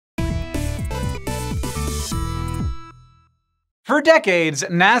For decades,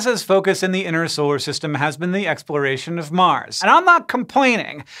 NASA's focus in the inner solar system has been the exploration of Mars. And I'm not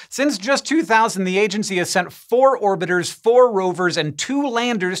complaining. Since just 2000, the agency has sent 4 orbiters, 4 rovers, and 2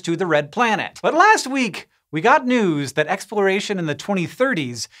 landers to the Red Planet. But last week, we got news that exploration in the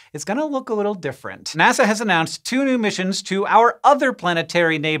 2030s is gonna look a little different. NASA has announced 2 new missions to our other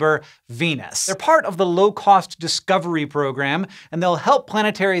planetary neighbor, Venus. They're part of the low-cost Discovery program, and they'll help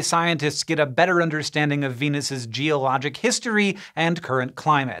planetary scientists get a better understanding of Venus's geologic history and current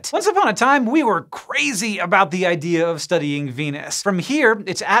climate. Once upon a time, we were crazy about the idea of studying Venus. From here,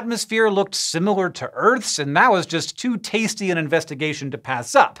 its atmosphere looked similar to Earth's, and that was just too tasty an investigation to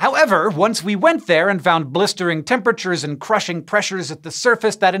pass up. However, once we went there and found blistering temperatures and crushing pressures at the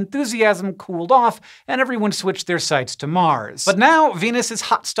surface, that enthusiasm cooled off, and everyone switched their sights to Mars. But now, Venus is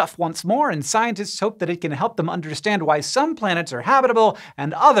hot stuff once more, and scientists hope that it can help them understand why some planets are habitable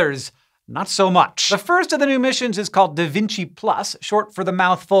and others not so much. The first of the new missions is called Da Vinci Plus, short for the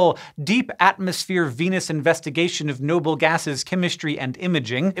mouthful Deep Atmosphere Venus Investigation of Noble Gases Chemistry and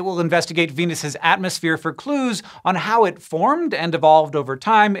Imaging. It will investigate Venus's atmosphere for clues on how it formed and evolved over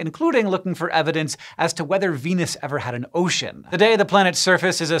time, including looking for evidence as to whether Venus ever had an ocean. Today, the planet's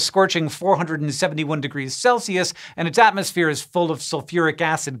surface is a scorching 471 degrees Celsius, and its atmosphere is full of sulfuric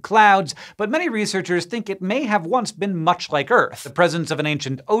acid clouds, but many researchers think it may have once been much like Earth. The presence of an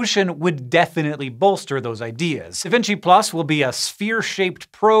ancient ocean would definitely bolster those ideas. Da Vinci Plus will be a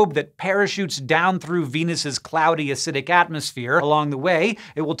sphere-shaped probe that parachutes down through Venus's cloudy, acidic atmosphere. Along the way,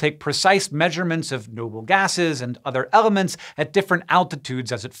 it will take precise measurements of noble gases and other elements at different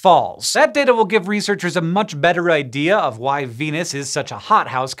altitudes as it falls. That data will give researchers a much better idea of why Venus is such a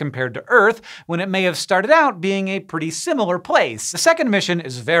hothouse compared to Earth, when it may have started out being a pretty similar place. The second mission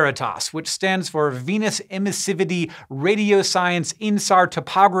is Veritas, which stands for Venus Emissivity Radioscience INSAR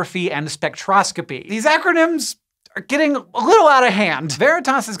Topography and Spectroscopy. These acronyms are getting a little out of hand.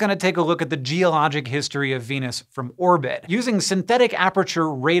 Veritas is going to take a look at the geologic history of Venus from orbit. Using synthetic aperture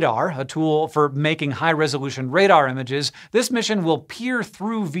radar, a tool for making high-resolution radar images, this mission will peer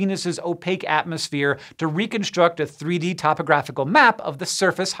through Venus's opaque atmosphere to reconstruct a 3D topographical map of the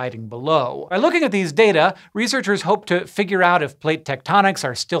surface hiding below. By looking at these data, researchers hope to figure out if plate tectonics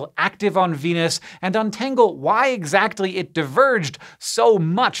are still active on Venus and untangle why exactly it diverged so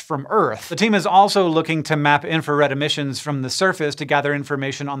much from Earth. The team is also looking to map infrared emissions from the surface to gather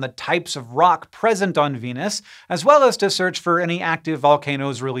information on the types of rock present on Venus, as well as to search for any active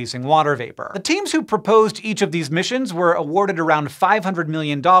volcanoes releasing water vapor. The teams who proposed each of these missions were awarded around $500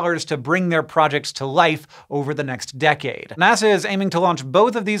 million to bring their projects to life over the next decade. NASA is aiming to launch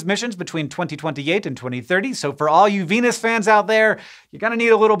both of these missions between 2028 and 2030, so for all you Venus fans out there, you're gonna need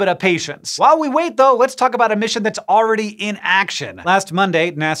a little bit of patience. While we wait though, let's talk about a mission that's already in action. Last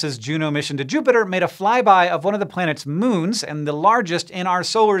Monday, NASA's Juno mission to Jupiter made a flyby of one of the planet's moons, and the largest in our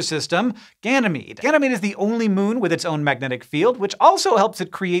solar system, Ganymede. Ganymede is the only moon with its own magnetic field, which also helps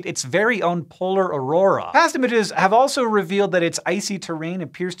it create its very own polar aurora. Past images have also revealed that its icy terrain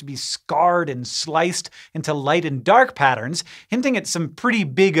appears to be scarred and sliced into light and dark patterns, hinting at some pretty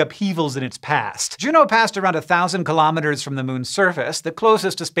big upheavals in its past. Juno passed around 1,000 kilometers from the moon's surface. The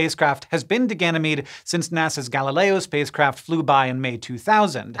closest a spacecraft has been to Ganymede since NASA's Galileo spacecraft flew by in May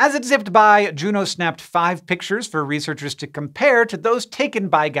 2000. As it zipped by, Juno snapped 5 pictures for researchers to compare to those taken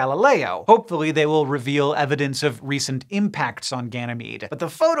by Galileo. Hopefully they will reveal evidence of recent impacts on Ganymede. But the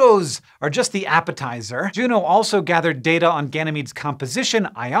photos are just the appetizer. Juno also gathered data on Ganymede's composition,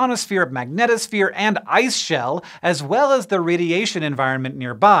 ionosphere, magnetosphere, and ice shell, as well as the radiation environment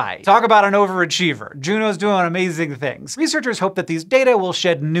nearby. Talk about an overachiever. Juno's doing amazing things. Researchers hope that these data will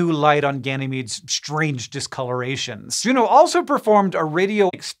shed new light on Ganymede's strange discolorations. Juno also performed a radio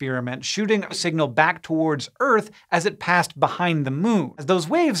experiment, shooting a signal back towards Earth as it passed behind the moon. As those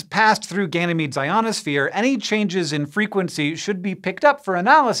waves passed through Ganymede's ionosphere, any changes in frequency should be picked up for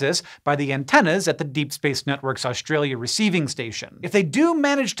analysis by the antennas at the Deep Space Network's Australia receiving station. If they do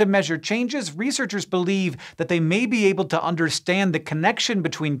manage to measure changes, researchers believe that they may be able to understand the connection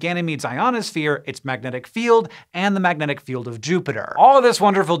between Ganymede's ionosphere, its magnetic field, and the magnetic field of Jupiter. All of this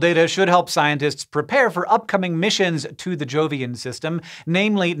wonderful data should help scientists prepare for upcoming missions to the Jovian system,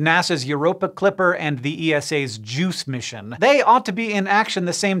 namely NASA's Europa Clipper and the ESA's JUICE mission. They ought to be in action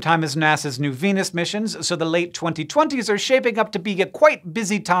the same time as NASA's new Venus missions, so the late 2020s are shaping up to be a quite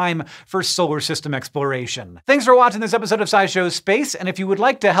busy time for solar system exploration. Thanks for watching this episode of SciShow Space, and if you would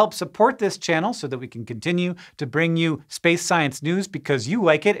like to help support this channel so that we can continue to bring you space science news because you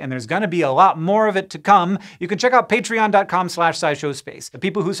like it and there's gonna be a lot more of it to come, you can check out patreon.com/SciShowSpace. The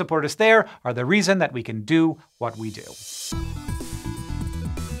people who support us there are the reason that we can do what we do.